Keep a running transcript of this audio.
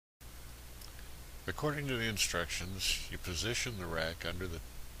According to the instructions, you position the rack under the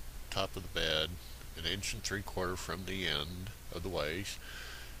top of the bed, an inch and 3/4 from the end of the ways.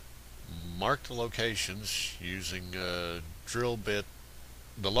 Mark the locations using a drill bit,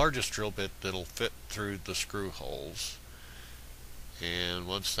 the largest drill bit that'll fit through the screw holes. And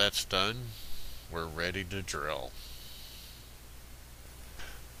once that's done, we're ready to drill.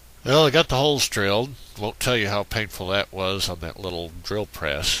 Well, I got the holes drilled. Won't tell you how painful that was on that little drill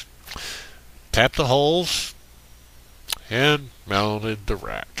press. Tapped the holes and mounted the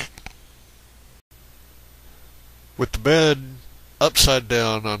rack. With the bed upside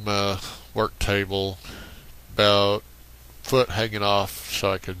down on my work table, about a foot hanging off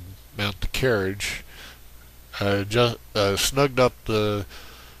so I could mount the carriage, I just snugged up the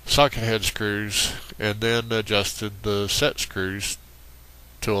socket head screws and then adjusted the set screws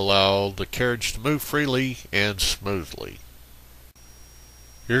to allow the carriage to move freely and smoothly.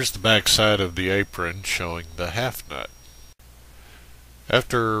 Here's the back side of the apron showing the half nut.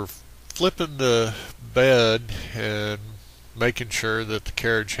 After flipping the bed and making sure that the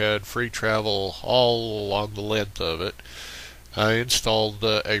carriage had free travel all along the length of it, I installed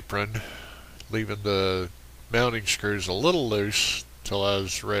the apron, leaving the mounting screws a little loose till I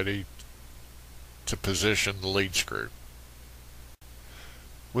was ready to position the lead screw.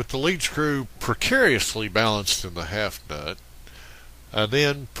 With the lead screw precariously balanced in the half nut, I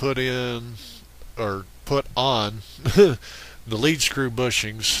then put on the lead screw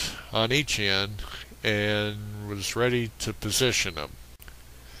bushings on each end and was ready to position them.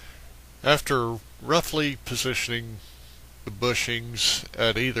 After roughly positioning the bushings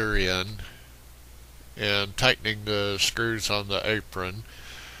at either end and tightening the screws on the apron,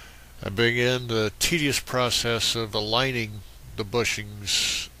 I began the tedious process of aligning the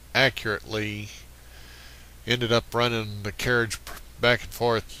bushings accurately. Ended up running the carriage back and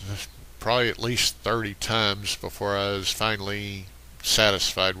forth probably at least 30 times before I was finally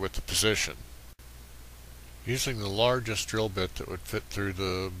satisfied with the position. Using the largest drill bit that would fit through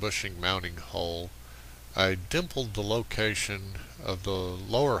the bushing mounting hole, I dimpled the location of the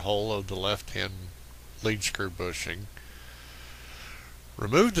lower hole of the left-hand lead screw bushing,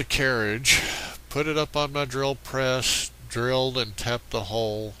 removed the carriage, put it up on my drill press, drilled and tapped the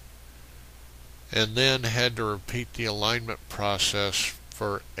hole, and then had to repeat the alignment process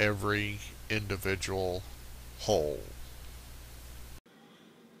for every individual hole.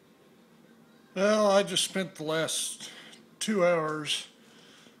 Well, I just spent the last 2 hours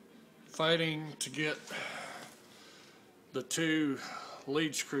fighting to get the two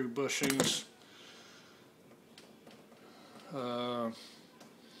lead screw bushings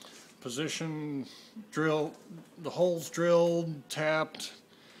position, drill, the holes drilled, tapped,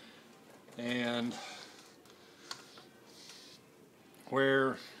 and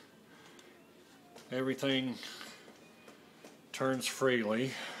where everything turns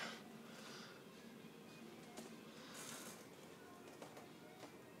freely.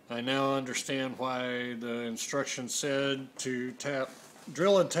 I now understand why the instructions said to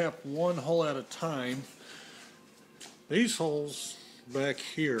drill and tap one hole at a time. These holes back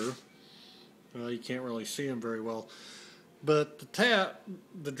here, you can't really see them very well, but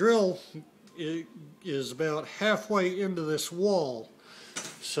the drill is about halfway into this wall.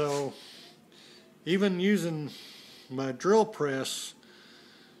 So even using my drill press,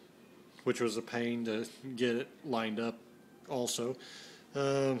 which was a pain to get it lined up also,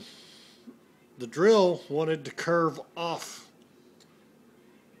 the drill wanted to curve off.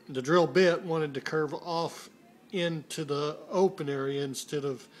 The drill bit wanted to curve off into the open area instead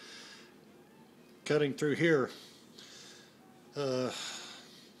of cutting through here.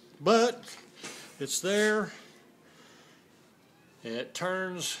 But it's there. It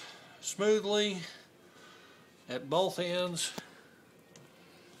turns smoothly at both ends.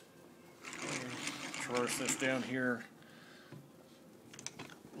 Traverse this down here.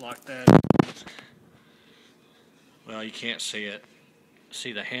 Lock that. Well, you can't see it.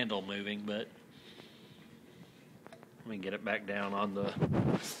 See the handle moving, but let me get it back down on the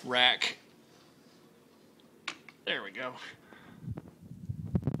rack. There we go.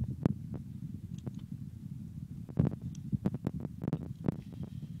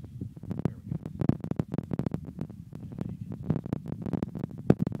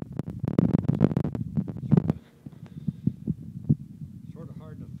 Sort of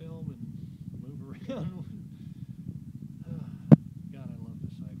hard to film and move around. God, I love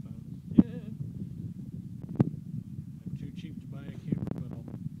this iPhone. Yeah. I'm too cheap to buy a camera, but I'll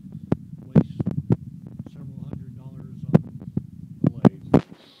waste several $100s on the lathe.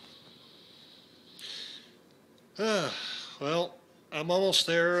 Well, I'm almost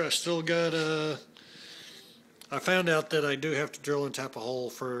there. I still got I found out that I do have to drill and tap a hole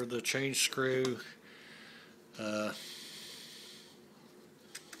for the change screw. I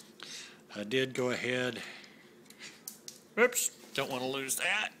did go ahead. Oops, don't want to lose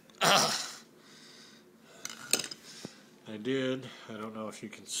that. I did. I don't know if you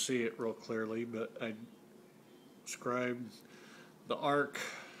can see it real clearly, but I scribed the arc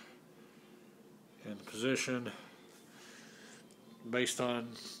and position based on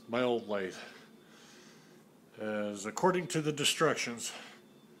my old lathe, as according to the instructions,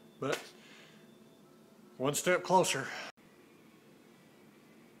 but one step closer.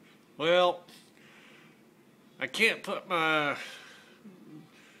 Well, I can't put my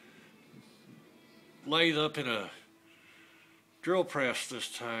lathe up in a drill press this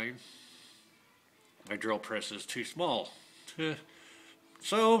time. My drill press is too small.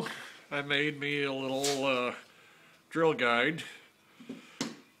 So I made me a little drill guide.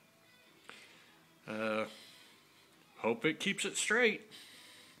 Hope it keeps it straight.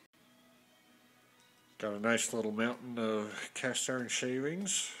 Got a nice little mountain of cast iron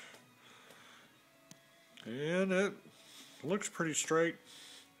shavings. And it looks pretty straight.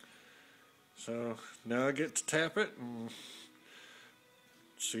 So now I get to tap it and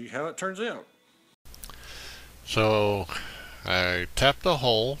see how it turns out. So I tapped the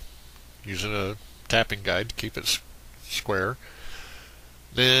hole using a tapping guide to keep it square.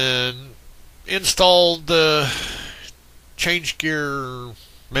 Then installed the change gear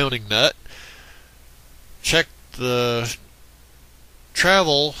mounting nut. Checked the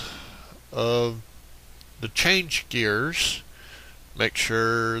travel of the change gears. Make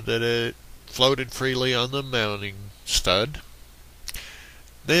sure that it floated freely on the mounting stud.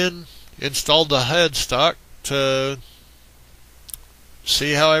 Then installed the headstock to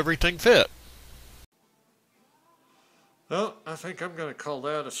see how everything fit. Well, I think I'm going to call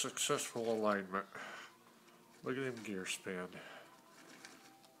that a successful alignment. Look at them gears spin.